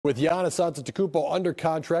With Giannis Antetokounmpo under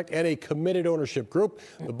contract and a committed ownership group,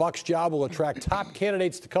 the Bucks' job will attract top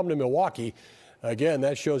candidates to come to Milwaukee. Again,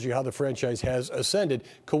 that shows you how the franchise has ascended,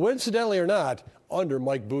 coincidentally or not, under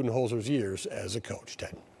Mike Budenholzer's years as a coach.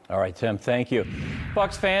 Ted. All right, Tim, thank you.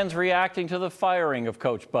 Bucks fans reacting to the firing of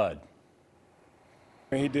Coach Bud.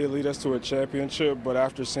 He did lead us to a championship, but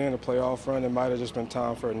after seeing the playoff run, it might have just been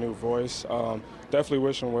time for a new voice. Definitely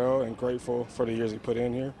wish him well and grateful for the years he put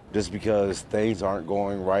in here. Just because things aren't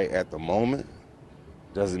going right at the moment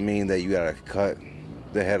doesn't mean that you got to cut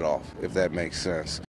the head off, if that makes sense.